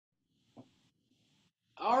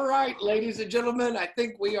All right, ladies and gentlemen, I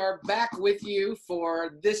think we are back with you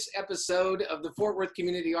for this episode of the Fort Worth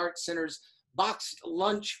Community Arts Center's Boxed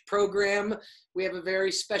Lunch program. We have a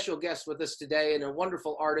very special guest with us today and a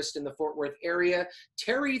wonderful artist in the Fort Worth area,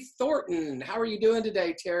 Terri Thornton. How are you doing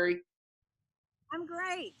today, Terri? I'm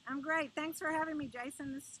great. I'm great. Thanks for having me,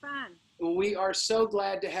 Jason. This is fun. We are so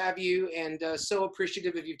glad to have you and so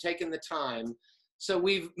appreciative of you taking the time. So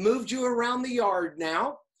we've moved you around the yard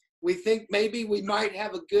now. We think maybe we might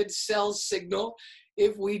have a good cell signal.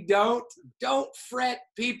 If we don't fret,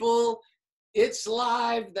 people. It's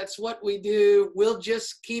live. That's what we do. We'll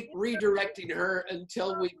just keep redirecting her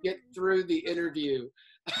until we get through the interview.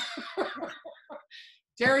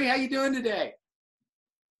 Terri, how you doing today?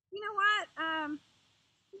 You know what? I'm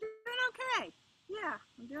doing okay. Yeah,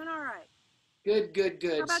 I'm doing all right. Good, good,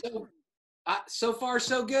 good. How about you? So far,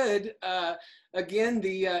 so good. Again,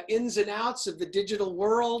 the ins and outs of the digital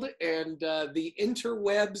world and the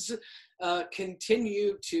interwebs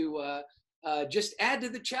continue to just add to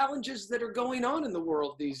the challenges that are going on in the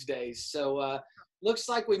world these days. So looks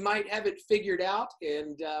like we might have it figured out,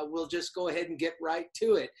 and we'll just go ahead and get right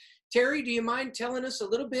to it. Terri, do you mind telling us a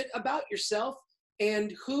little bit about yourself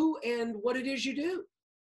and who and what it is you do?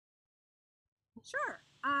 Sure.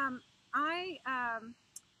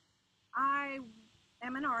 I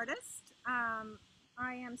am an artist.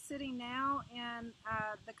 I am sitting now in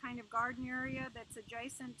the kind of garden area that's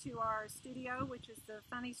adjacent to our studio, which is the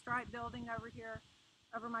funny stripe building over here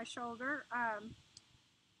over my shoulder. I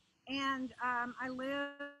live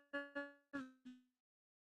in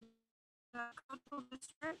the cultural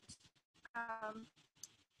district.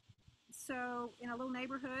 So in a little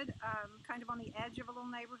neighborhood, kind of on the edge of a little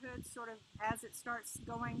neighborhood, sort of as it starts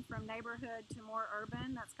going from neighborhood to more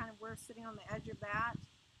urban, that's kind of where sitting on the edge of that.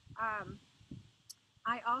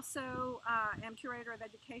 I also am Curator of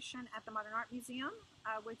Education at the Modern Art Museum,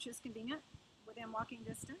 which is convenient within walking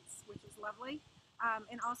distance, which is lovely.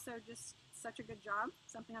 And also just such a good job,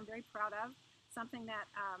 something I'm very proud of, something that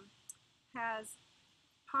has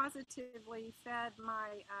positively fed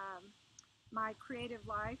my creative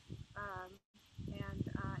life and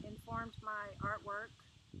informed my artwork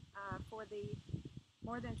for the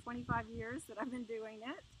more than 25 years that I've been doing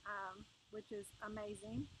it, which is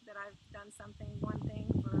amazing that I've done one thing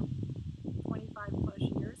for 25 plus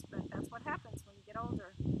years, but that's what happens when you get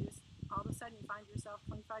older. You just, all of a sudden you find yourself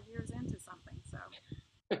 25 years into something. So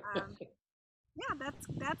yeah,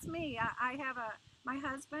 that's me. I have my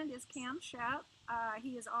husband is Cam Shep.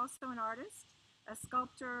 He is also an artist, a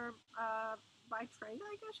sculptor by trade,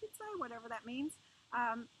 I guess you'd say, whatever that means.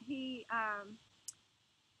 And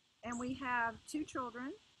we have two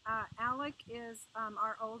children. Alec is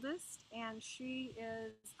our oldest, and she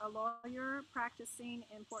is a lawyer practicing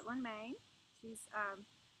in Portland, Maine. She's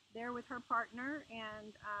there with her partner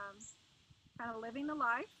and kind of living the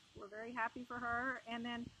life. We're very happy for her. And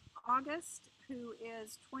then August, who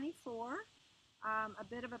is 24, a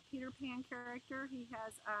bit of a Peter Pan character. He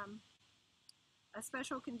has a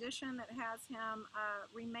special condition that has him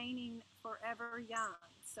remaining forever young.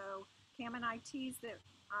 So Cam and I tease that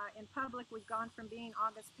in public we've gone from being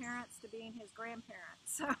August's parents to being his grandparents.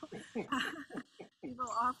 So people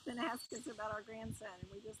often ask us about our grandson, and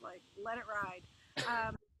we just like let it ride.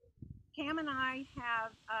 Cam and I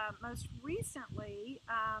have most recently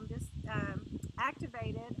just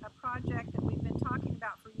activated a project that we've been talking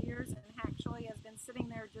about for years, and actually has been sitting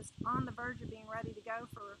there just on the verge of being ready to go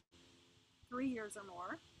for 3 years or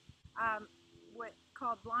more,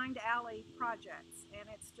 called Blind Alley Projects. And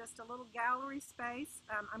it's just a little gallery space.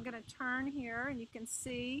 I'm going to turn here and you can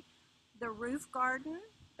see the roof garden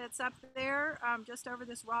that's up there just over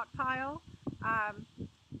this rock pile. And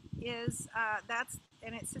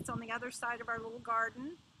it sits on the other side of our little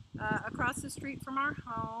garden across the street from our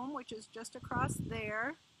home, which is just across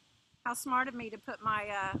there. How smart of me to put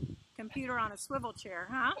my computer on a swivel chair,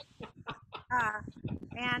 huh?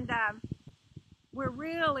 We're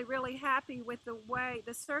really, really happy with the way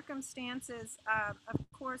the circumstances, of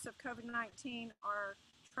course, of COVID-19 are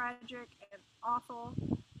tragic and awful.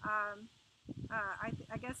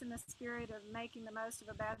 I guess in the spirit of making the most of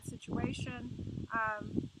a bad situation,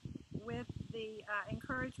 with the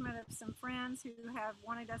encouragement of some friends who have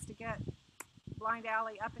wanted us to get Blind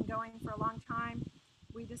Alley up and going for a long time,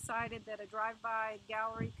 we decided that a drive-by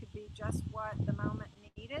gallery could be just what the moment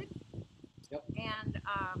needed. Yep. And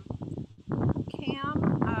Cam,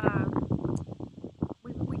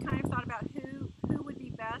 we kind of thought about who would be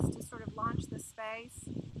best to sort of launch the space.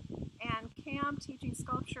 And Cam, teaching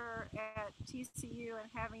sculpture at TCU and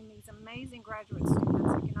having these amazing graduate students,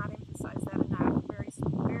 I cannot emphasize that enough, very,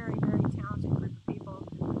 very, very talented group of people.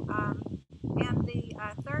 And the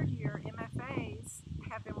third year MFAs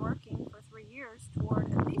have been working for 3 years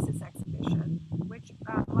toward a thesis exhibition, which,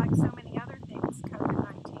 like so many other things,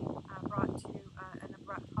 COVID-19 brought to an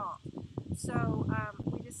abrupt halt. So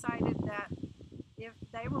we decided that if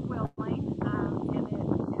they were willing and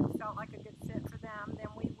it felt like a good fit for them, then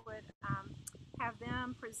we would have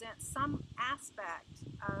them present some aspect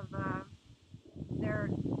of their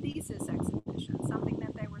thesis exhibition, something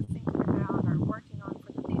that they were thinking about or working on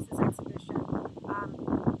for the thesis exhibition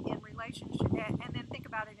in relationship, and then think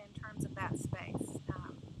about it in terms of that space.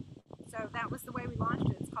 So that was the way we launched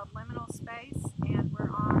it. It's called Liminal Space, and we're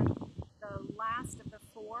on the last of the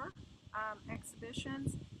 4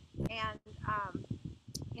 exhibitions. And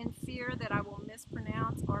in fear that I will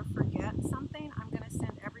mispronounce or forget something, I'm going to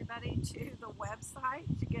send everybody to the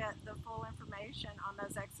website to get the full information on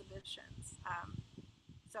those exhibitions.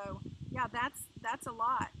 So yeah, that's a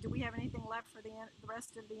lot. Do we have anything left for the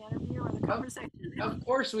rest of the interview or the conversation? Of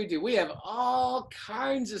course we do. We have all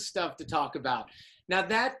kinds of stuff to talk about. Now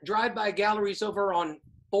that drive-by gallery is over on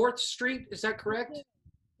 4th Street, is that correct?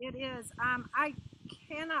 It is.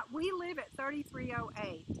 We live at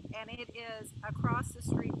 3308, and it is across the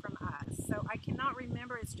street from us. So I cannot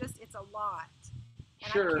remember. It's a lot.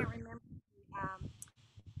 And Sure. I can't remember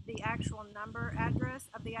the actual address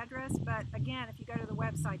of the address. But again, if you go to the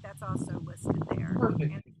website, that's also listed there.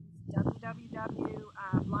 Perfect. And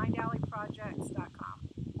www.blindalleyprojects.com.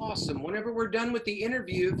 Awesome. Whenever we're done with the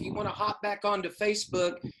interview, if you want to hop back onto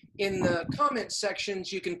Facebook, in the comment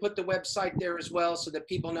sections, you can put the website there as well so that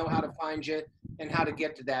people know how to find you and how to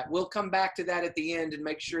get to that. We'll come back to that at the end and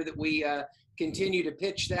make sure that we continue to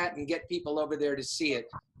pitch that and get people over there to see it.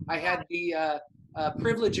 I had the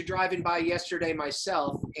privilege of driving by yesterday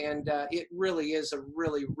myself, and it really is a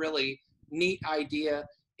really, really neat idea,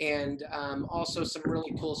 and also some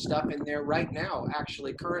really cool stuff in there right now,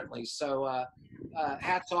 actually, currently. So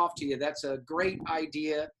hats off to you. That's a great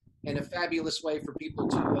idea and a fabulous way for people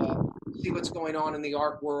to see what's going on in the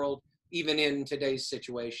art world, even in today's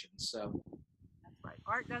situation. So that's right.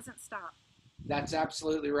 Art doesn't stop. That's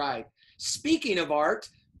absolutely right. Speaking of art,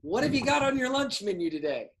 what have you got on your lunch menu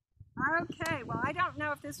today? Okay, well, I don't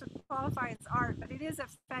know if this would qualify as art, but it is a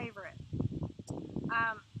favorite.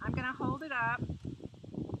 I'm going to hold it up.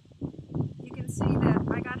 You can see that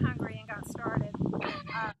I got hungry and got started.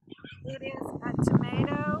 It is a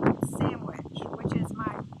tomato sandwich, which is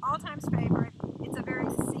my all-time favorite. It's a very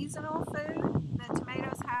seasonal food. The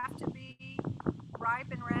tomatoes have to be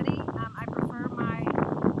ripe and ready. I prefer my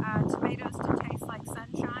tomatoes to taste like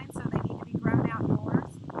sunshine, so they need to be grown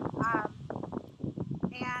outdoors.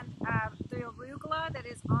 And the arugula that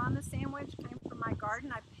is on the sandwich came from my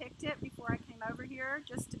garden. I picked it before I came over here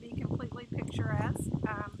just to be completely picturesque.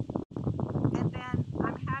 And then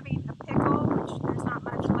I'm having a pickle, which there's not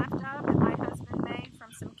much left of, that my husband made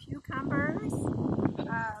from some cucumbers.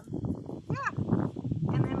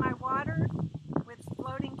 And then my water with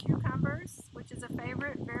floating cucumbers, which is a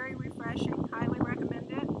favorite, very refreshing, highly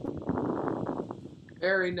recommend it.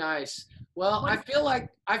 Very nice. Well, I feel like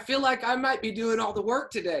I might be doing all the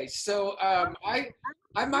work today. So I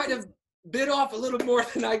might have bit off a little more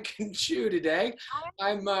than I can chew today.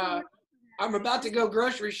 I'm about to go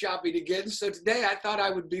grocery shopping again, so today I thought I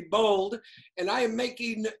would be bold, and I am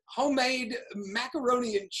making homemade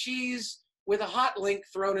macaroni and cheese with a hot link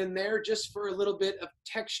thrown in there just for a little bit of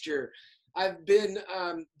texture. I've been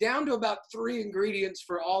down to about 3 ingredients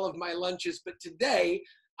for all of my lunches, but today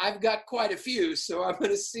I've got quite a few, so I'm going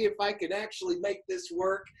to see if I can actually make this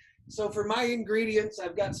work. So for my ingredients,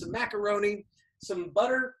 I've got some macaroni, some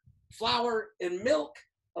butter, flour, and milk,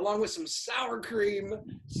 along with some sour cream,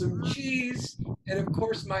 some cheese, and of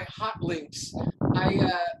course my hot links.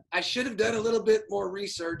 I should have done a little bit more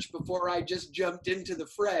research before I just jumped into the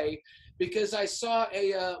fray, because I saw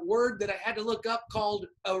a word that I had to look up called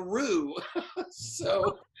a roux.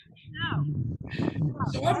 So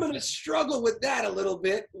I'm going to struggle with that a little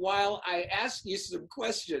bit while I ask you some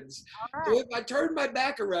questions. Right. So if I turn my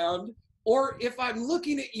back around, or if I'm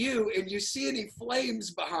looking at you and you see any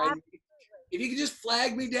flames behind me, if you could just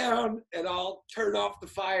flag me down, and I'll turn off the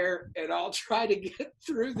fire, and I'll try to get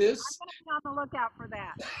through this. I'm going to be on the lookout for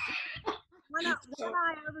that. One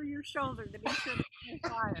eye over your shoulder to be sure that there's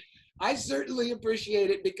fire. I certainly appreciate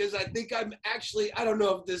it, because I think I'm actually, I don't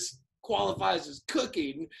know if this qualifies as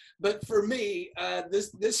cooking, but for me,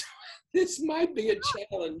 this might be a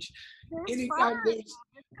challenge. Anytime there's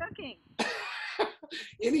cooking.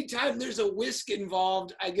 Anytime there's a whisk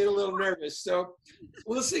involved, I get a little nervous. So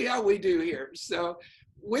we'll see how we do here. So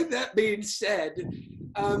with that being said,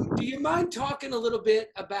 do you mind talking a little bit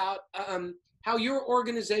about how your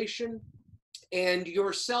organization and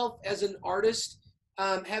yourself as an artist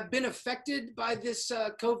have been affected by this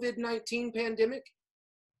COVID-19 pandemic?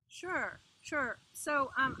 Sure, sure.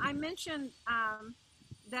 So I mentioned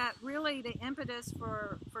that really the impetus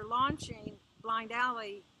for launching Blind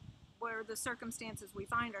Alley were the circumstances we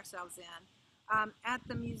find ourselves in. At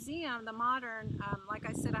the museum, the modern, like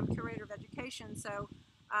I said, I'm curator of education, so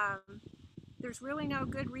there's really no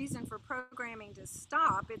good reason for programming to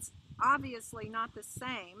stop. It's obviously not the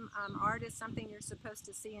same. Art is something you're supposed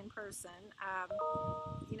to see in person.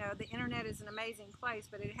 You know, the internet is an amazing place,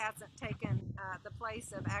 but it hasn't taken the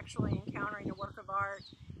place of actually encountering a work of art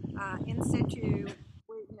in situ,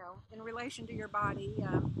 you know, in relation to your body.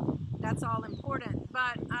 That's all important.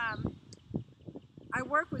 But I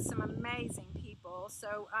work with some amazing people.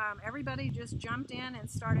 So everybody just jumped in and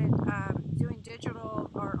started doing digital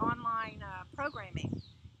or online programming.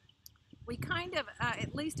 We kind of,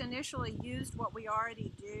 at least initially, used what we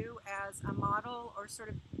already do as a model, or sort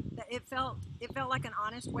of, it felt like an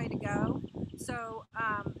honest way to go. So,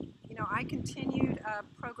 you know, I continued a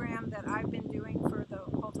program that I've been doing for the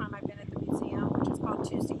whole time I've been at the museum, which is called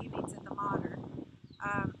Tuesday Evenings at the Modern.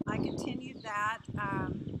 I continued that.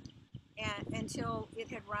 And until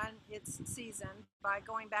it had run its season by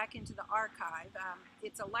going back into the archive.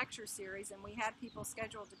 It's a lecture series, and we had people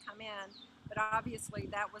scheduled to come in, but obviously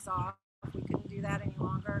that was off. We couldn't do that any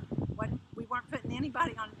longer. We weren't putting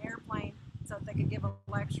anybody on an airplane so that they could give a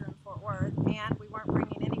lecture in Fort Worth, and we weren't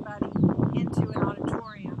bringing anybody into an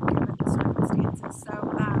auditorium given the circumstances.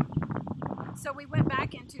 So we went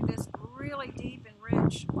back into this really deep and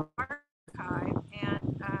rich archive,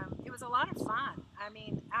 and it was a lot of fun. I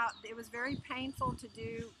mean, it was very painful to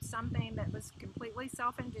do something that was completely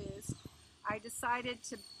self-induced. I decided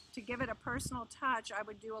to give it a personal touch. I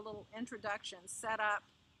would do a little introduction, set up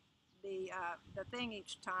the thing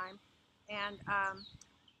each time, and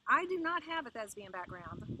I do not have a thespian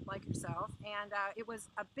background like yourself, and it was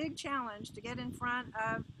a big challenge to get in front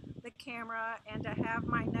of the camera and to have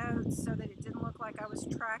my notes so that it didn't look like I was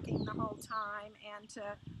tracking the whole time, and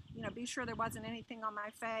to, you know, be sure there wasn't anything on my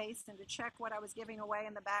face, and to check what I was giving away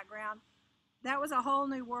in the background. That was a whole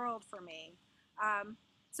new world for me.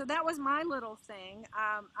 So that was my little thing.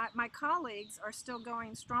 My colleagues are still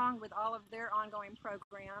going strong with all of their ongoing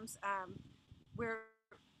programs. We're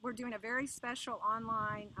we're doing a very special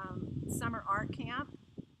online summer art camp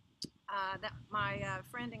that my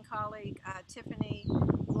friend and colleague Tiffany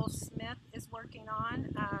Wolf Smith is working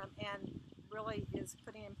on and really is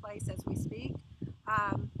putting in place as we speak.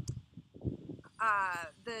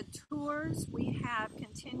 The tours we have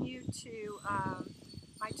continued to,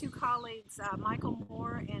 my two colleagues, Michael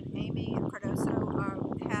Moore and Amy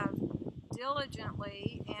Cardoso, have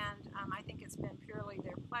diligently, and I think it's been purely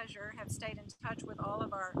their pleasure, have stayed in touch with all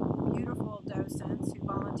of our beautiful docents who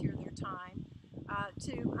volunteer their time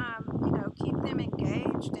to, you know, keep them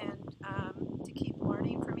engaged and to keep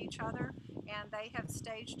learning from each other. And they have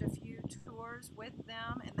staged a few tours with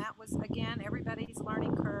them, and that was, again, everybody's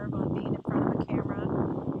learning curve on being in front of a camera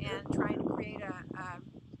and trying to create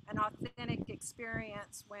an authentic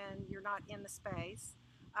experience when you're not in the space.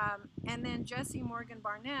 And then Jesse Morgan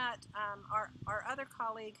Barnett, our other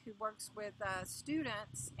colleague who works with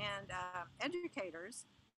students and educators,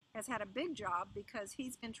 has had a big job because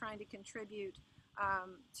he's been trying to contribute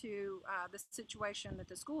to the situation that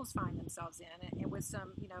the schools find themselves in, and with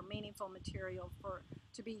some, you know, meaningful material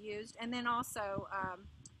to be used, and then also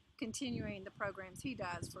continuing the programs he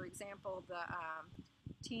does. For example, the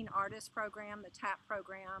Teen Artist Program, the TAP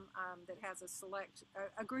program, that has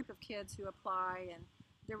a group of kids who apply, and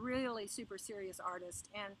they're really super serious artists.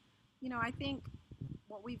 And, you know, I think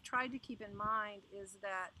what we've tried to keep in mind is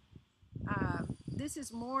that this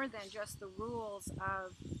is more than just the rules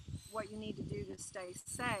of what you need to do to stay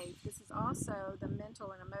safe. This is also the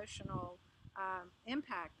mental and emotional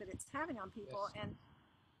impact that it's having on people. Yes. And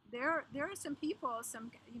there are some people,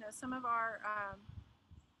 some of our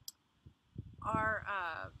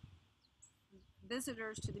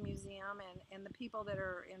visitors to the museum and the people that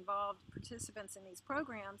are involved, participants in these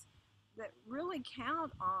programs, that really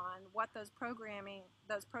count on what those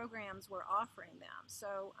programs were offering them.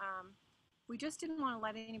 So we just didn't want to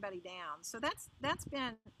let anybody down. So that's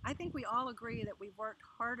been, I think we all agree that we've worked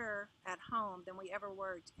harder at home than we ever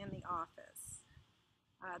worked in the office.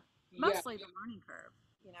 Mostly the learning curve,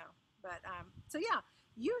 you know. But so yeah,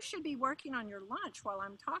 you should be working on your lunch while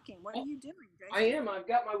I'm talking. What are you doing, Jason? I am. I've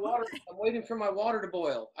got my water. I'm waiting for my water to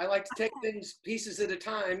boil. I like to take things pieces at a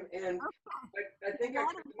time, and I think I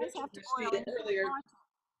mentioned this to you earlier.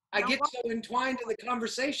 I get so entwined in the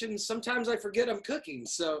conversation, sometimes I forget I'm cooking.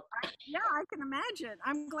 So yeah, I can imagine.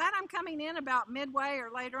 I'm glad I'm coming in about midway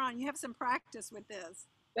or later on. You have some practice with this.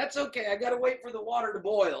 That's okay. I got to wait for the water to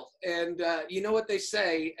boil. And you know what they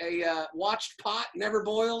say, a watched pot never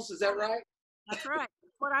boils. Is that right? That's right.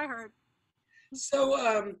 That's what I heard.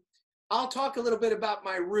 So I'll talk a little bit about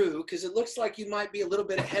my roux because it looks like you might be a little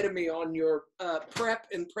bit ahead of me on your prep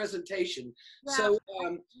and presentation. Yeah. So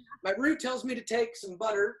my roux tells me to take some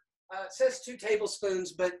butter. It says 2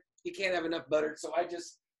 tablespoons, but you can't have enough butter. So I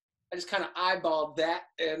just kind of eyeballed that.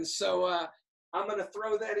 And so I'm going to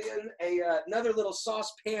throw that in another little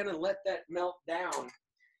saucepan and let that melt down.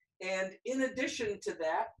 And in addition to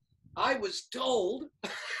that, I was told,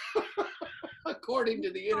 according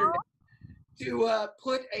to the internet, to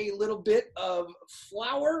put a little bit of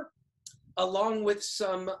flour along with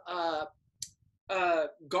some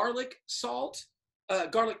garlic salt,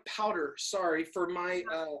 garlic powder, sorry, for my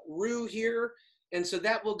roux here. And so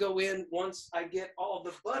that will go in once I get all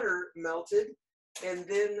the butter melted. And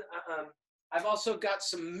then I've also got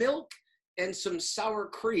some milk and some sour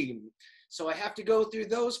cream. So I have to go through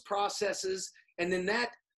those processes. And then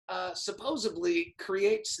that supposedly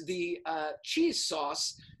creates the cheese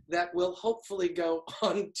sauce that will hopefully go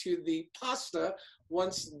onto the pasta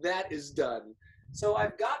once that is done. So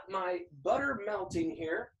I've got my butter melting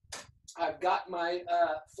here. I've got my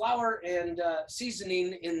flour and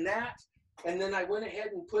seasoning in that. And then I went ahead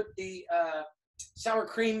and put the sour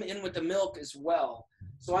cream in with the milk as well.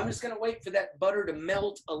 So I'm just going to wait for that butter to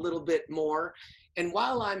melt a little bit more. And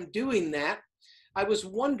while I'm doing that, I was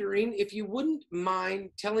wondering if you wouldn't mind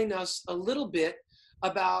telling us a little bit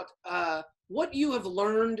about what you have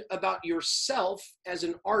learned about yourself as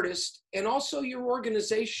an artist and also your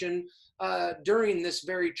organization during this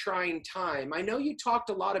very trying time. I know you talked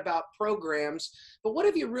a lot about programs, but what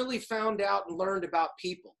have you really found out and learned about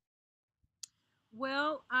people?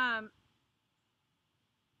 Well,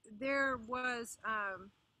 there was,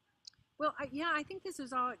 well, yeah, I think this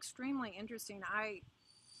is all extremely interesting. I,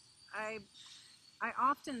 I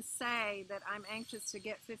often say that I'm anxious to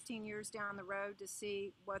get 15 years down the road to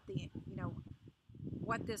see what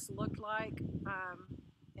what this looked like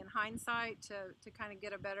in hindsight to kind of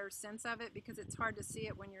get a better sense of it because it's hard to see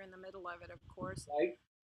it when you're in the middle of it, of course. Right?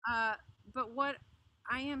 But what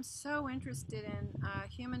I am so interested in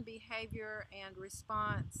human behavior and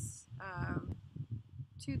response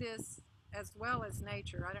to this as well as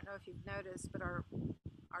nature. I don't know if you've noticed, but our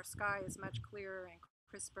sky is much clearer and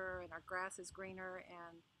crisper, and our grass is greener.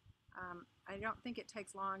 And I don't think it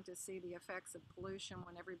takes long to see the effects of pollution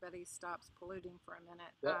when everybody stops polluting for a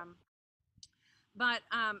minute. Yep. But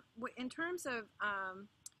in terms of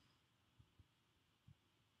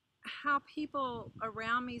how people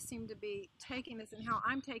around me seem to be taking this and how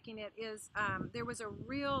I'm taking it is there was a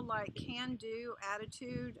real like can do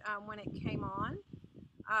attitude when it came on.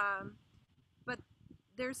 Um, but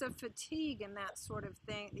there's a fatigue in that sort of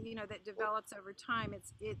thing, that develops over time.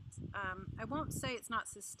 I won't say it's not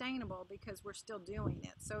sustainable because we're still doing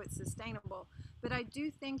it, so it's sustainable. But I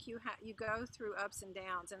do think you go through ups and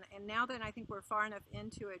downs, and now that I think we're far enough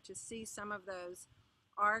into it to see some of those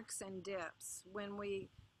arcs and dips when we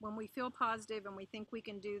feel positive and we think we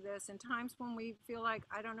can do this, and times when we feel like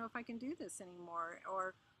I don't know if I can do this anymore,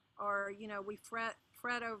 or we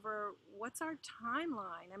fret over what's our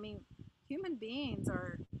timeline. I mean, human beings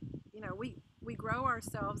are, we grow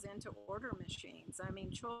ourselves into order machines. I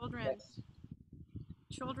mean, Yes.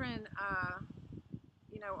 children,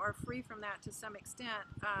 are free from that to some extent.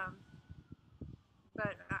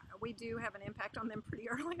 But we do have an impact on them pretty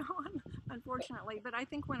early on, unfortunately. But I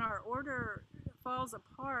think when our order falls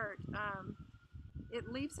apart, it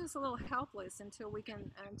leaves us a little helpless until we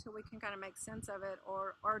can kind of make sense of it,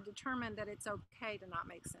 or determine that it's okay to not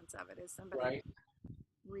make sense of it, as somebody Right.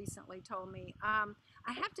 recently told me.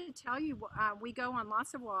 I have to tell you, we go on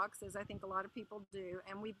lots of walks, as I think a lot of people do,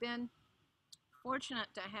 and we've been fortunate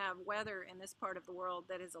to have weather in this part of the world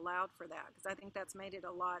that has allowed for that, because I think that's made it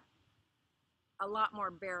a lot more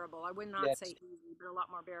bearable. I would not say Yes. easy, but a lot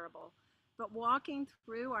more bearable. But walking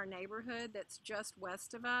through our neighborhood that's just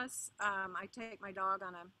west of us, I take my dog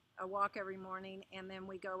on a walk every morning, and then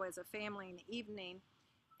we go as a family in the evening.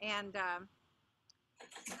 And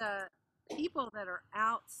the people that are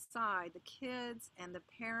outside, the kids and the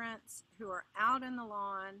parents who are out in the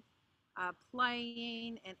lawn,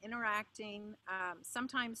 playing and interacting,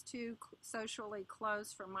 sometimes too socially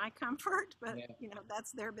close for my comfort, but Yeah.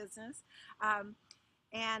 that's their business. Um,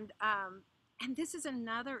 and um, and this is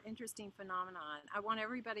another interesting phenomenon. I want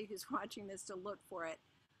everybody who's watching this to look for it.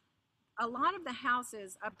 A lot of the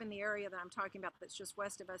houses up in the area that I'm talking about that's just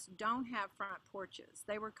west of us don't have front porches.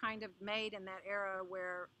 They were kind of made in that era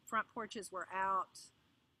where front porches were out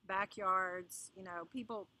backyards. You know,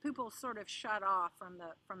 people sort of shut off from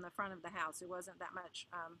the front of the house. There wasn't that much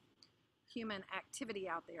human activity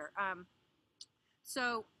out there.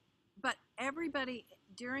 So, but everybody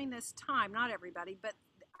during this time, not everybody, but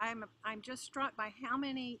I'm just struck by how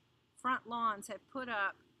many front lawns have put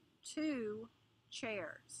up 2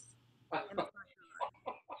 chairs in the front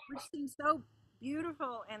yard, which seems so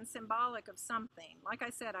beautiful and symbolic of something. Like I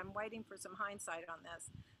said, I'm waiting for some hindsight on this.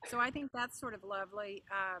 So I think that's sort of lovely.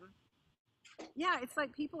 Yeah, it's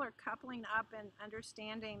like people are coupling up and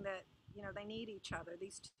understanding that, you know, they need each other,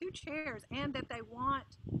 these 2 chairs, and that they want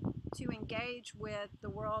to engage with the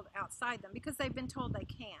world outside them because they've been told they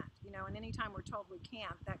can't, you know, and anytime we're told we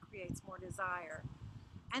can't, that creates more desire.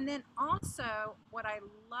 And then also, what I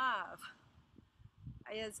love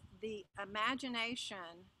is the imagination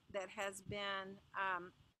that has been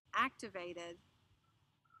activated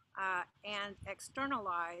and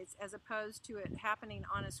externalized as opposed to it happening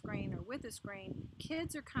on a screen or with a screen.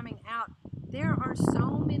 Kids are coming out. There are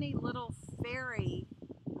so many little fairy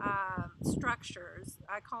structures.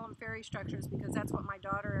 I call them fairy structures because that's what my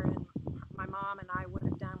daughter and my mom and I would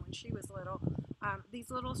have done when she was little. These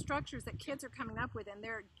little structures that kids are coming up with, and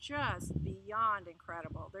they're just beyond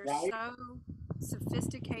incredible. They're Right. so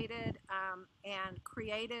sophisticated and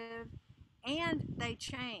creative, and they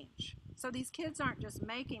change. So these kids aren't just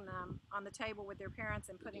making them on the table with their parents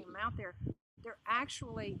and putting them out there. They're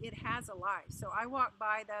actually, it has a life. So I walk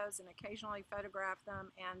by those and occasionally photograph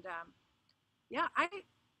them. And yeah,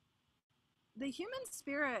 the human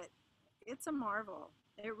spirit, it's a marvel.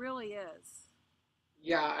 It really is.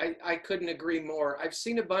 Yeah, I couldn't agree more. I've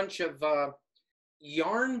seen a bunch of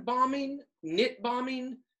yarn bombing, knit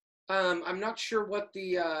bombing. I'm not sure what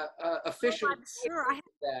the Oh, official I'm sure. title of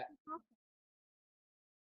that,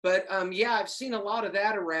 but yeah, I've seen a lot of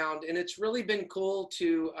that around, and it's really been cool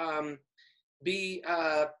to be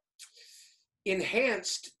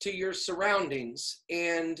enhanced to your surroundings.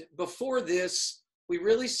 And before this, we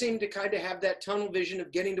really seemed to kind of have that tunnel vision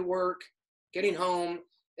of getting to work, getting home,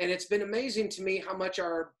 and it's been amazing to me how much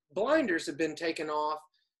our blinders have been taken off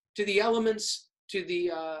to the elements, to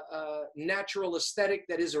the natural aesthetic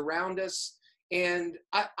that is around us. And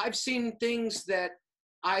I've seen things that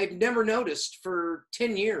I've never noticed for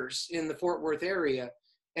 10 years in the Fort Worth area.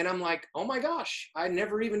 And I'm like, oh my gosh, I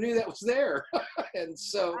never even knew that was there. And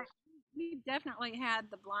so, We've definitely had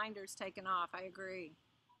the blinders taken off. I agree.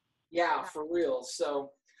 yeah, Yeah. for real.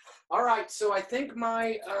 So, all right. So I think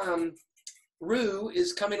my roux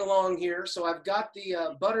is coming along here. So I've got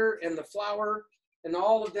the butter and the flour and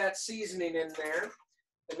all of that seasoning in there.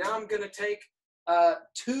 And now I'm going to take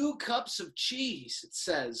 2 cups of cheese, it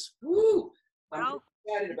says. Woo! I'm pretty Well,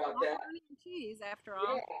 excited it's about that. macaroni and cheese after Yeah,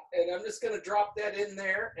 all. and I'm just going to drop that in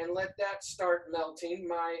there and let that start melting.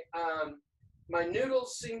 My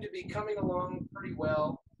noodles seem to be coming along pretty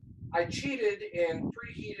well. I cheated and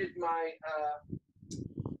preheated my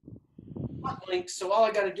hot links, so all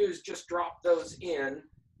I got to do is just drop those in.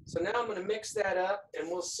 So now I'm going to mix that up, and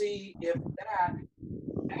we'll see if that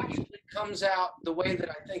actually comes out the way that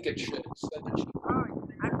I think it should. So the cheese Oh,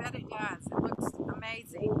 I bet it does. It looks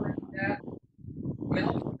amazing. will let that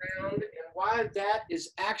melt around, and while that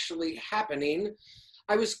is actually happening,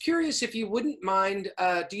 I was curious if you wouldn't mind,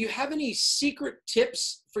 do you have any secret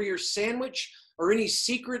tips for your sandwich or any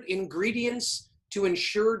secret ingredients to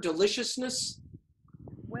ensure deliciousness?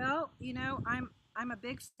 Well, you know, I'm a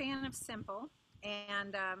big fan of simple,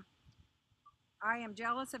 and I am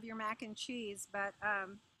jealous of your mac and cheese, but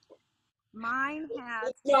mine has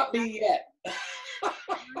Let's not be yet.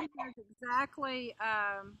 mine has exactly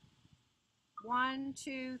 1,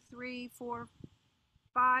 2, 3, 4,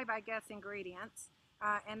 5, I guess, ingredients,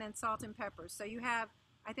 and then salt and pepper. So you have,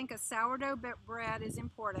 I think, a sourdough bread is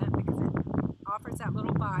important because it offers that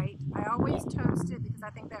little bite. I always toast it because I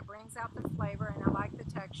think that brings out the flavor and I like the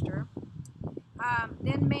texture.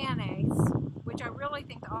 Then mayonnaise, which I really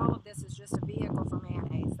think all of this is just a vehicle for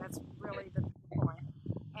mayonnaise. That's really the point.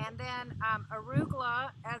 And then arugula,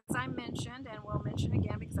 as I mentioned, and will mention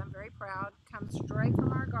again because I'm very proud, comes straight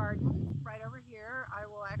from our garden right over here. I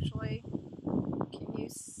will actually, can you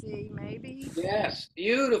see maybe? Yes,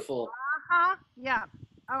 beautiful. Uh-huh. Yeah.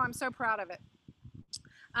 Oh, I'm so proud of it.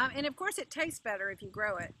 And of course, it tastes better if you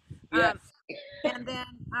grow it. Yes. Um, and then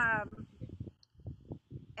um,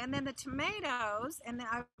 and then the tomatoes, and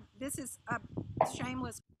this is a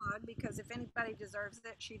shameless plug because if anybody deserves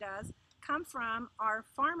it, she does, come from our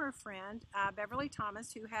farmer friend, Beverly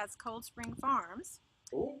Thomas, who has Cold Spring Farms.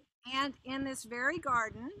 Cool. And in this very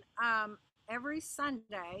garden, every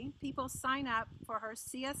Sunday, people sign up for her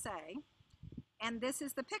CSA, and this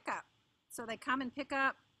is the pickup. So they come and pick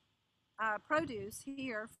up produce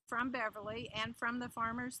here from Beverly and from the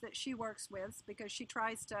farmers that she works with, because she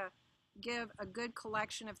tries to give a good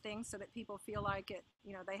collection of things so that people feel like it,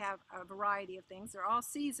 they have a variety of things. They're all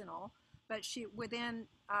seasonal, but she, within,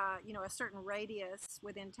 a certain radius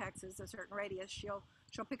within Texas, a certain radius, she'll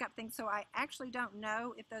pick up things. So I actually don't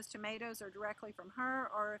know if those tomatoes are directly from her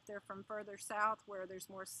or if they're from further south where there's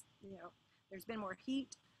more, there's been more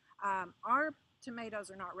heat. Our tomatoes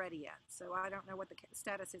are not ready yet, so I don't know what the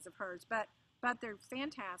status is of hers, but they're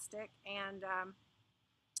fantastic. And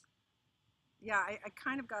yeah, I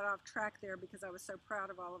kind of got off track there because I was so proud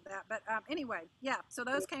of all of that. But anyway, yeah, so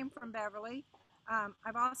those came from Beverly.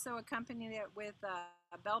 I've also accompanied it with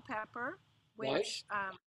bell pepper, which Nice.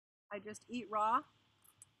 I just eat raw,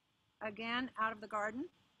 again, out of the garden.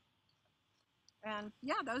 And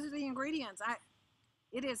yeah, those are the ingredients.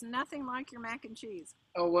 It is nothing like your mac and cheese.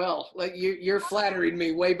 Oh well, like you're flattering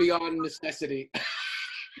me way beyond necessity.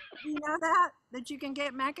 You know that you can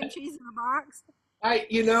get mac and cheese in a box.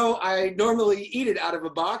 I normally eat it out of a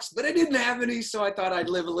box, but I didn't have any, so I thought I'd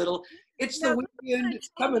live a little. It's the No, weekend. It's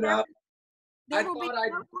coming up. there I will be thought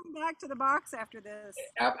I'd no going back to the box after this.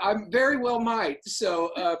 I'm very well might.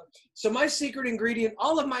 So my secret ingredient,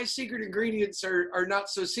 all of my secret ingredients are not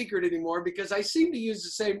so secret anymore because I seem to use the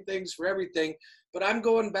same things for everything. But I'm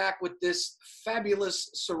going back with this fabulous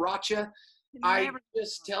sriracha. I Never.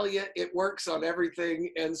 just tell you, it works on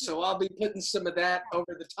everything, and so I'll be putting some of that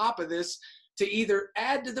over the top of this to either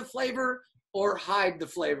add to the flavor or hide the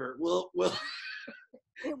flavor. We'll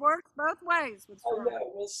It works both ways with Oh sriracha.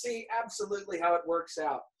 no, we'll see absolutely how it works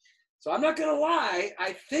out. So I'm not going to lie,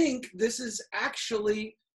 I think this is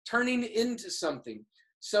actually turning into something.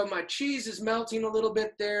 So my cheese is melting a little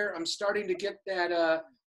bit there. I'm starting to get that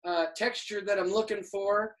texture that I'm looking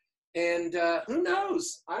for, and who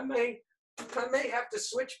knows? I may have to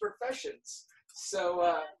switch professions. So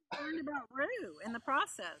Learned about roux in the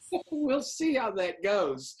process. we'll see how that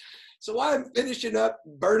goes. So while I'm finishing up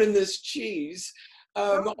burning this cheese,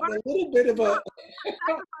 Don't on a little bit of a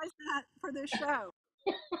sacrifice that for this show.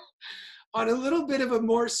 on a little bit of a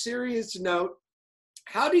more serious note,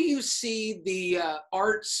 how do you see the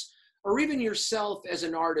arts, or even yourself as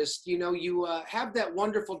an artist? You have that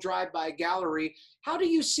wonderful drive-by gallery. How do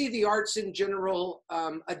you see the arts in general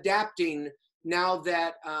adapting now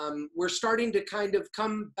that we're starting to kind of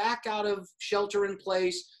come back out of shelter in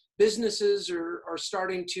place? Businesses are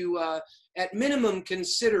starting to, at minimum,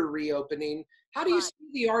 consider reopening. How do you Right. see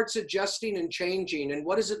the arts adjusting and changing, and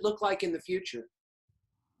what does it look like in the future?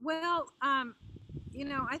 Well,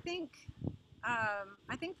 I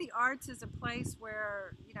think the arts is a place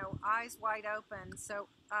where, eyes wide open. So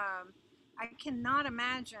I cannot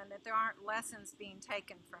imagine that there aren't lessons being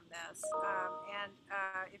taken from this. And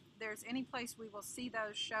if there's any place we will see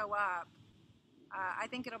those show up, I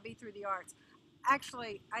think it'll be through the arts.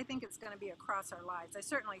 Actually, I think it's going to be across our lives. I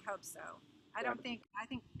certainly hope so. I think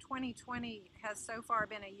 2020 has so far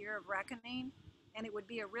been a year of reckoning, and it would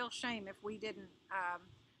be a real shame if we didn't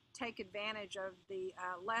take advantage of the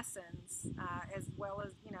lessons, as well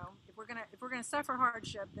as, if we're gonna suffer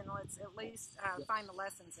hardship, then let's at least find the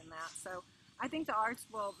lessons in that. So I think the arts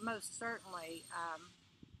will most certainly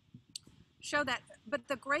show that. But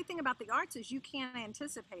the great thing about the arts is you can't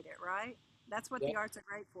anticipate it, right? That's what Yeah. the arts are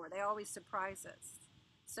great for. They always surprise us.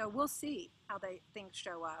 So we'll see how things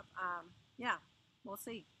show up. Yeah, we'll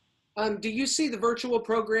see. Do you see the virtual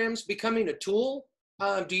programs becoming a tool?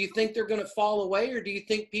 Do you think they're going to fall away, or do you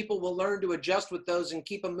think people will learn to adjust with those and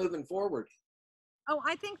keep them moving forward? Oh,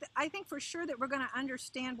 I think for sure that we're going to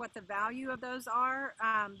understand what the value of those are.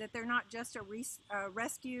 That they're not just a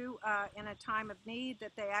rescue in a time of need.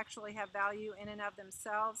 That they actually have value in and of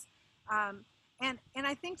themselves. Um, and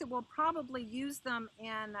I think that we'll probably use them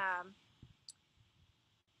in.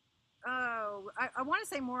 I want to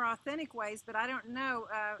say more authentic ways, but I don't know.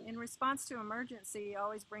 In response to emergency,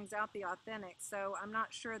 always brings out the authentic. So I'm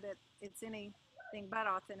not sure that it's anything but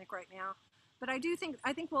authentic right now. But I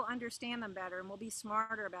think we'll understand them better and we'll be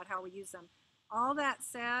smarter about how we use them. All that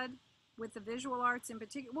said, with the visual arts in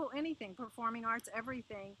particular, well, anything, performing arts,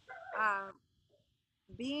 everything, uh,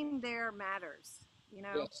 being there matters.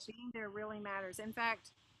 Yes. Being there really matters. In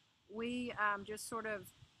fact, we just sort of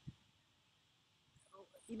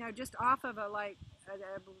just off of a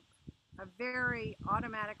very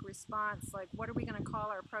automatic response, like what are we going to call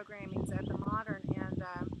our programmings at the Modern, and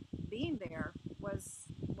being there was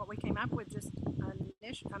what we came up with just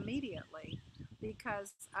immediately,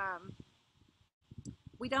 because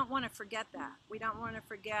we don't want to forget that. We don't want to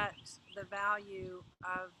forget the value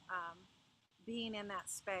of being in that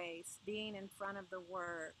space, being in front of the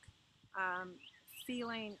work, um,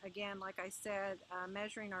 feeling, again, like I said,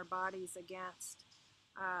 measuring our bodies against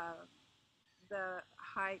uh, the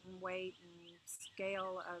height and weight and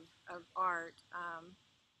scale of art.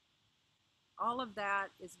 All of that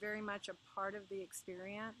is very much a part of the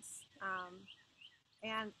experience.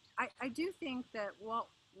 And I do think that Walt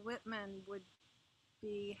Whitman would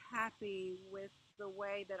be happy with the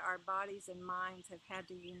way that our bodies and minds have had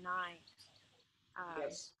to unite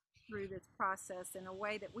Yes. through this process in a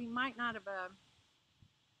way that we might not have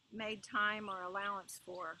made time or allowance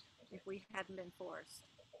for if we hadn't been forced.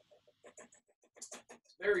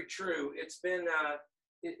 Very true. It's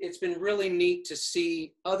been really neat to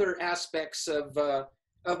see other aspects of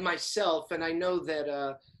myself, and I know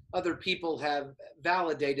that other people have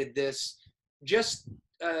validated this. Just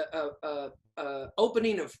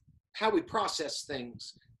opening of how we process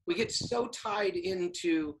things. We get so tied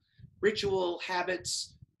into ritual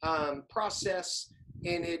habits, process,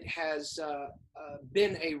 and it has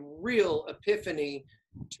been a real epiphany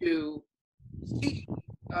to see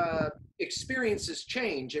experiences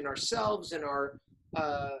change in ourselves, in our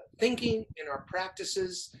thinking, in our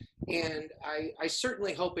practices. And I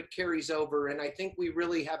certainly hope it carries over. And I think we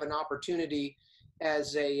really have an opportunity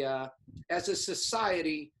as a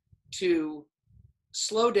society to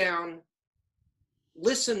slow down,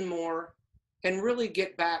 listen more, and really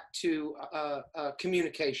get back to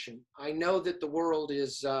communication. I know that the world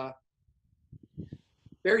is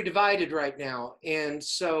very divided right now. And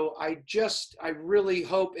so I really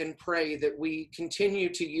hope and pray that we continue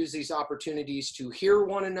to use these opportunities to hear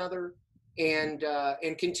one another and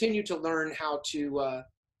continue to learn how to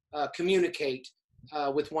communicate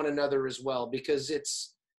with one another as well, because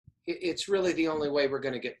it's really the only way we're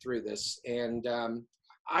going to get through this. And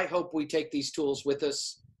I hope we take these tools with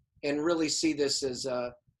us and really see this as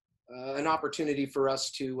an opportunity for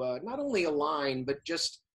us to not only align, but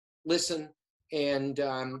just listen and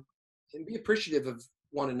be appreciative of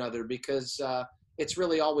one another, because it's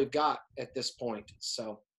really all we've got at this point.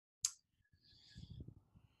 So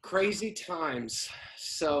crazy times.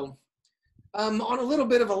 So on a little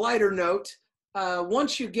bit of a lighter note,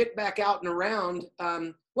 once you get back out and around,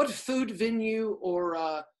 what food venue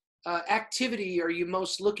or activity are you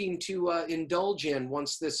most looking to indulge in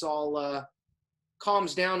once this all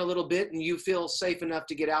calms down a little bit and you feel safe enough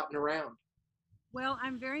to get out and around? Well,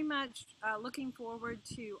 I'm very much looking forward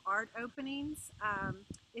to art openings.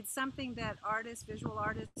 It's something that artists, visual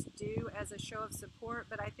artists, do as a show of support,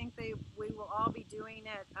 but I think we will all be doing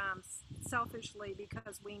it selfishly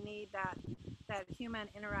because we need that human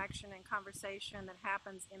interaction and conversation that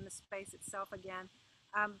happens in the space itself again.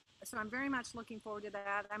 So I'm very much looking forward to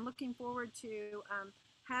that. I'm looking forward to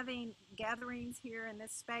having gatherings here in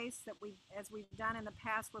this space that as we've done in the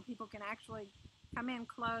past, where people can actually come in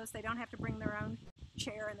close. They don't have to bring their own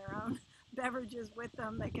chair and their own beverages with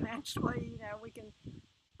them. They can actually,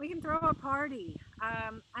 we can throw a party.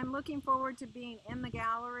 I'm looking forward to being in the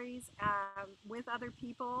galleries with other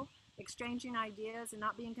people, exchanging ideas and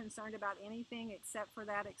not being concerned about anything except for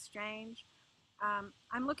that exchange.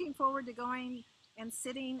 I'm looking forward to going and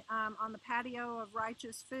sitting on the patio of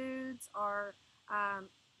Righteous Foods, or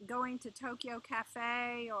going to Tokyo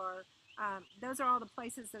Cafe, or those are all the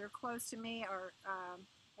places that are close to me, or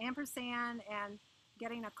Ampersand, and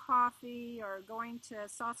getting a coffee, or going to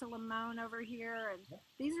Salsa Limon over here. And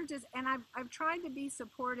these are just, and I've tried to be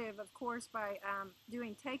supportive, of course, by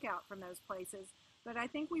doing takeout from those places. But I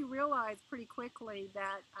think we realize pretty quickly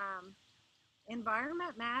that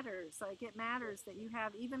environment matters. Like, it matters that you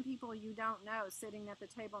have even people you don't know sitting at the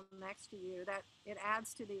table next to you, that it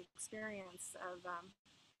adds to the experience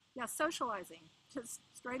of socializing, just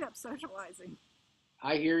straight up socializing.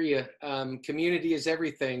 I hear you. Community is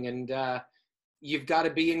everything, and you've got to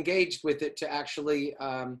be engaged with it to actually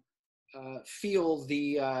feel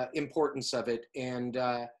the importance of it. And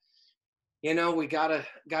we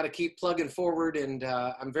gotta keep plugging forward. And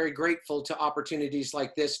I'm very grateful to opportunities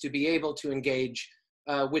like this to be able to engage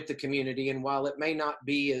with the community. And while it may not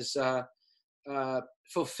be as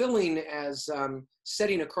fulfilling as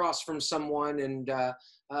sitting across from someone and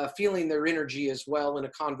feeling their energy as well in a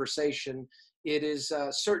conversation, it has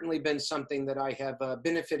certainly been something that I have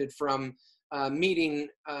benefited from, meeting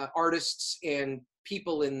artists and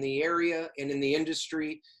people in the area and in the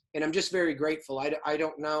industry. And I'm just very grateful. I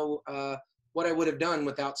don't know what I would have done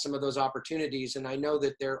without some of those opportunities. And I know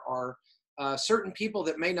that there are certain people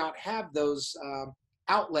that may not have those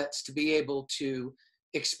outlets to be able to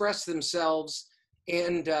express themselves.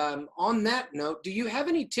 And on that note, do you have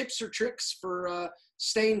any tips or tricks for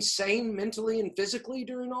staying sane mentally and physically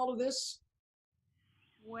during all of this?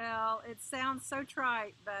 Well, it sounds so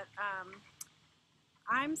trite, but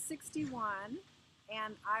I'm 61,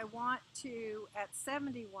 And I want to, at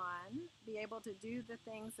 71, be able to do the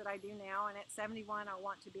things that I do now. And at 71, I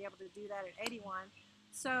want to be able to do that at 81.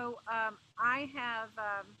 So I have,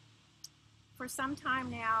 for some time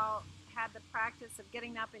now, had the practice of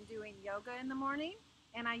getting up and doing yoga in the morning.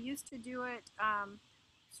 And I used to do it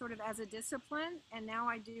sort of as a discipline, and now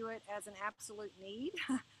I do it as an absolute need.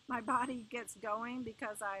 My body gets going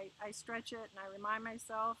because I stretch it and I remind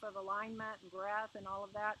myself of alignment and breath and all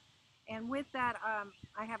of that. And with that,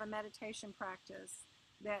 I have a meditation practice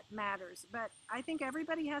that matters. But I think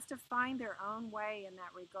everybody has to find their own way in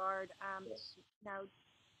that regard. Yes. You know,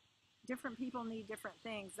 different people need different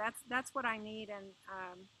things. That's what I need, and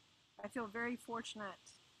I feel very fortunate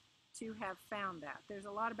to have found that. There's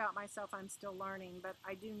a lot about myself I'm still learning, but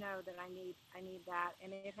I do know that I need that,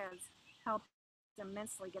 and it has helped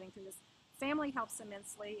immensely getting through this. Family helps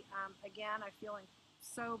immensely. Again, I feel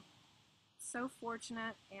so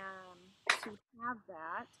fortunate to have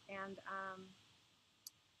that, and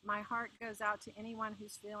my heart goes out to anyone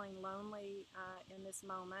who's feeling lonely in this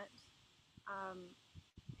moment,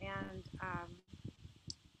 and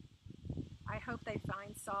I hope they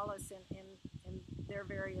find solace in their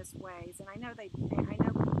various ways. And I know I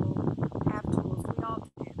know people have tools. We all do.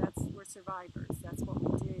 We're survivors. That's what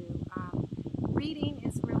we do. Reading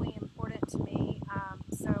is really important to me.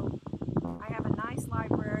 So I have a nice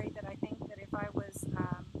library that I think that if I was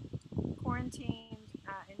quarantined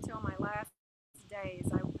until my last days,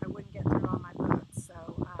 I wouldn't get through all my books.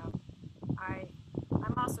 So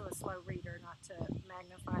I'm also a slow reader, not to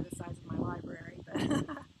magnify the size of my library, but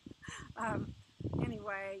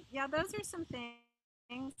anyway, yeah, those are some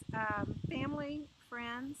things. Family,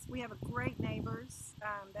 friends. We have great neighbors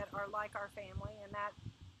that are like our family, and that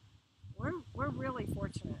we're really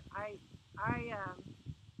fortunate. I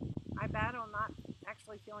battle not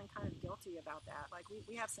actually feeling kind of guilty about that. Like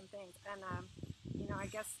we have some things, and I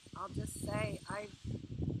guess I'll just say I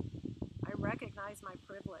recognize my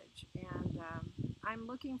privilege, and I'm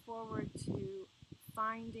looking forward to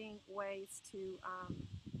finding ways to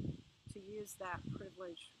use that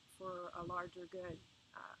privilege for a larger good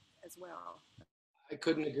as well. I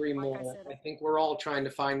couldn't agree Like more. said, I think we're all trying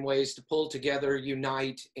to find ways to pull together,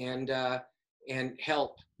 unite, and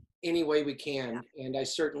help any way we can. yeah. And I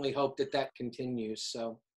certainly hope that continues.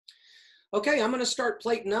 So, okay, I'm going to start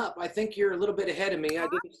plating up. I think you're a little bit ahead of me. I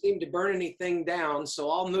didn't seem to burn anything down,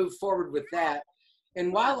 so I'll move forward with that.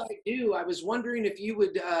 And while I do, I was wondering if you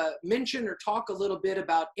would mention or talk a little bit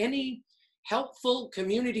about any helpful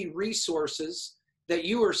community resources that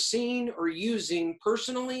you are seeing or using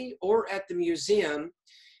personally or at the museum,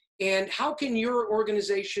 and how can your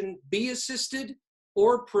organization be assisted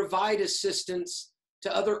or provide assistance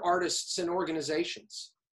to other artists and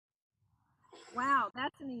organizations? Wow,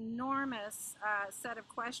 that's an enormous set of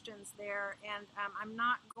questions there, and I'm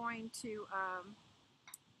not going to.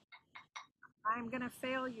 I'm going to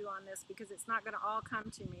fail you on this because it's not going to all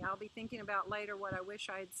come to me. I'll be thinking about later what I wish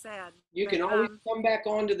I had said. You But can always come back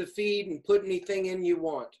onto the feed and put anything in you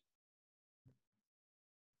want.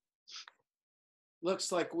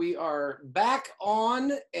 Looks like we are back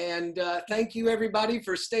on, and thank you everybody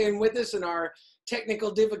for staying with us in our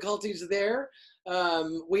technical difficulties there.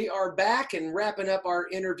 We are back and wrapping up our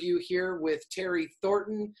interview here with Terri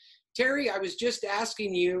Thornton. Terri, I was just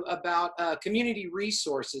asking you about community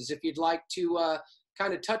resources, if you'd like to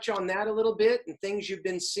kind of touch on that a little bit and things you've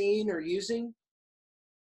been seeing or using.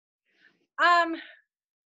 Of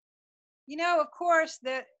course,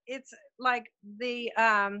 that it's like the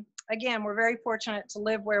again, we're very fortunate to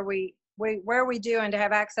live where we do and to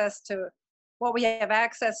have access to what we have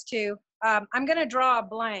access to. I'm going to draw a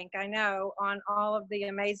blank, I know, on all of the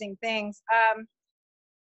amazing things.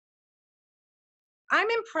 I'm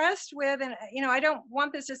impressed with, and I don't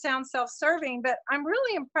want this to sound self-serving, but I'm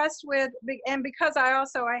really impressed with, and because I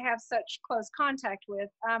have such close contact with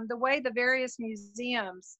the way the various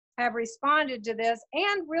museums have responded to this,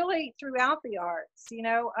 and really throughout the arts.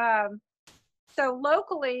 So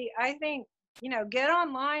locally, I think get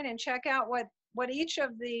online and check out what each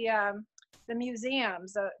of the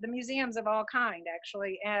museums of all kind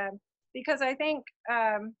actually, and because I think.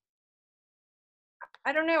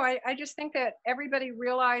 I don't know. I just think that everybody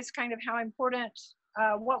realized kind of how important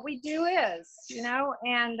what we do is,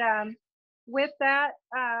 and with that,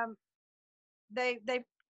 they've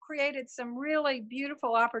created some really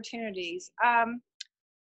beautiful opportunities. I'm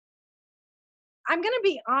going to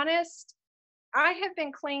be honest. I have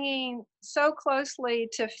been clinging so closely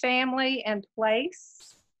to family and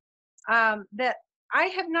place that I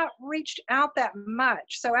have not reached out that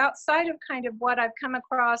much. So outside of kind of what I've come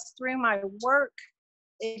across through my work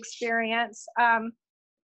experience,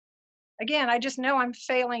 again, I just know I'm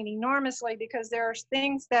failing enormously because there are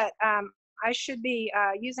things that I should be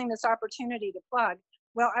using this opportunity to plug.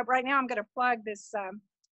 Well, right now I'm going to plug this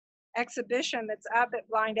exhibition that's up at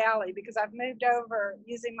Blind Alley because I've moved over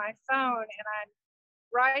using my phone, and I'm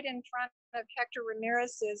right in front of Hector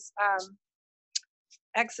Ramirez's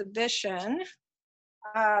exhibition.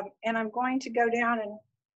 And I'm going to go down and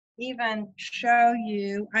even show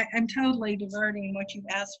you. I'm totally diverting what you've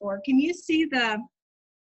asked for. Can you see the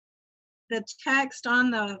text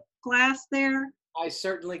on the glass there? I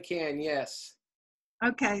certainly can, yes.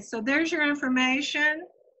 Okay, so there's your information.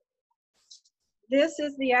 This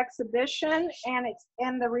is the exhibition,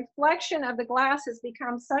 and the reflection of the glass has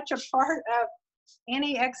become such a part of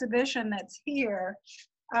any exhibition that's here.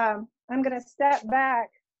 I'm going to step back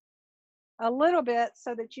a little bit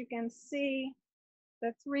so that you can see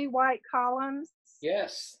the 3 white columns.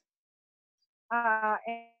 Yes. And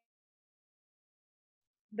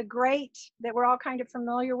the grate that we're all kind of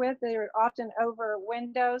familiar with, they're often over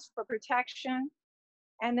windows for protection.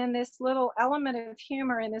 And then this little element of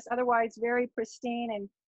humor in this otherwise very pristine and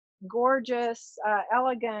gorgeous,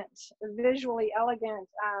 elegant, visually elegant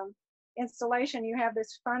installation. You have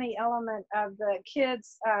this funny element of the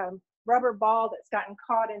kid's rubber ball that's gotten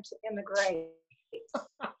caught in the grate.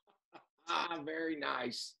 Very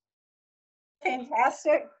nice.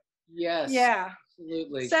 Fantastic. Yes. Yeah.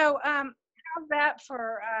 Absolutely. So how's that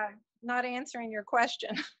for not answering your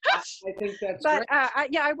question? I think that's but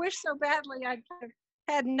great. yeah, I wish so badly I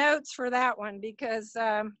had notes for that one because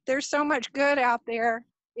there's so much good out there.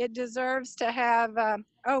 It deserves to have.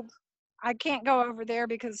 Oh, I can't go over there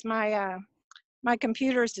because my my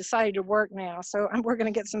computer's decided to work now, so we're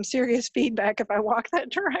going to get some serious feedback if I walk that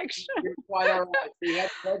direction. You're quite all right. We had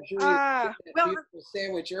the luxury of that beautiful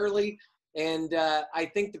sandwich early, and I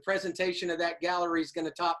think the presentation of that gallery is going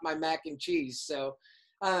to top my mac and cheese. So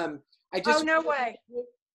I just— Oh, no way.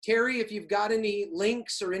 Terri, if you've got any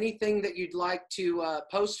links or anything that you'd like to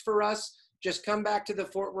post for us, just come back to the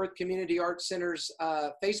Fort Worth Community Arts Center's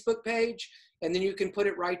Facebook page, and then you can put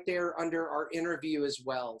it right there under our interview as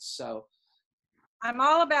well. So I'm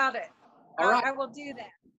all about it. All right. I will do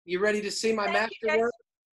that. You ready to see my masterwork?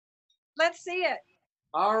 Let's see it.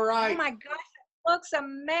 All right. Oh my gosh, it looks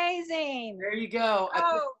amazing. There you go. I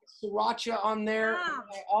put sriracha on there. Wow. And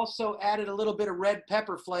I also added a little bit of red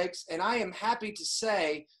pepper flakes, and I am happy to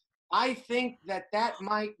say I think that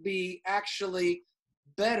might be actually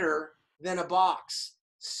better than a box.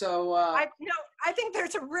 So I think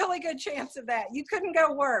there's a really good chance of that. You couldn't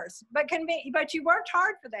go worse, but you worked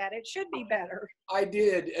hard for that. It should be better. I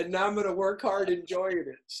did, and now I'm going to work hard enjoying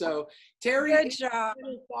it. So, Terri, good job.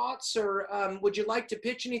 Any thoughts, or would you like to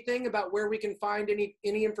pitch anything about where we can find any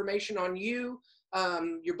information on you,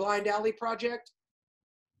 your Blind Alley project?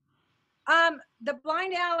 The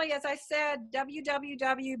Blind Alley, as I said,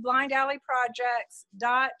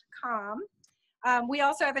 www.blindalleyprojects.com. We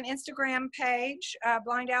also have an Instagram page,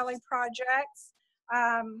 Blind Alley Projects.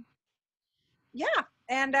 Yeah,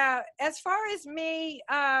 and as far as me,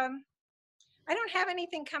 I don't have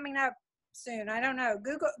anything coming up soon. I don't know.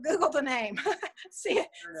 Google the name. see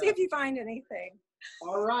if you find anything.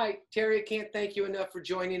 All right, Terri, I can't thank you enough for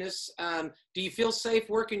joining us. Do you feel safe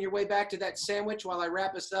working your way back to that sandwich while I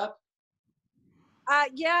wrap us up?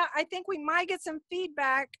 Yeah, I think we might get some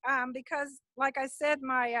feedback because, like I said,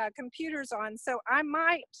 my computer's on, so I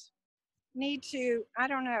might need to, I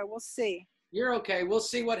don't know, we'll see. You're okay. We'll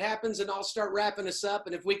see what happens, and I'll start wrapping us up,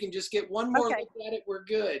 and if we can just get one more look at it, we're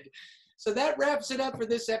good. So that wraps it up for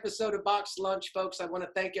this episode of Box Lunch, folks. I want to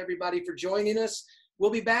thank everybody for joining us. We'll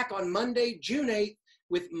be back on Monday, June 8th,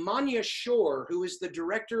 with Manya Shore, who is the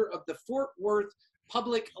director of the Fort Worth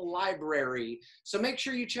Public Library. So make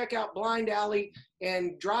sure you check out Blind Alley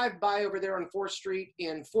and drive by over there on 4th Street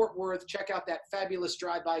in Fort Worth. Check out that fabulous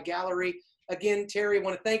drive-by gallery. Again, Terri, I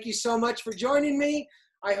want to thank you so much for joining me.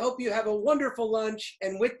 I hope you have a wonderful lunch.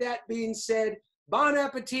 And with that being said, bon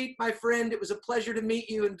appetit, my friend. It was a pleasure to meet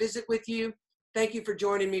you and visit with you. Thank you for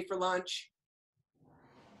joining me for lunch.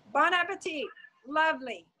 Bon appetit.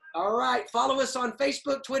 Lovely. All right. Follow us on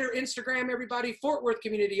Facebook, Twitter, Instagram, everybody. Fort Worth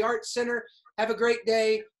Community Arts Center. Have a great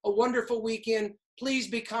day, a wonderful weekend. Please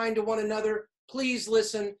be kind to one another. Please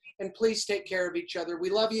listen, and please take care of each other. We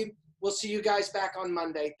love you. We'll see you guys back on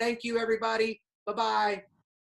Monday. Thank you, everybody. Bye-bye.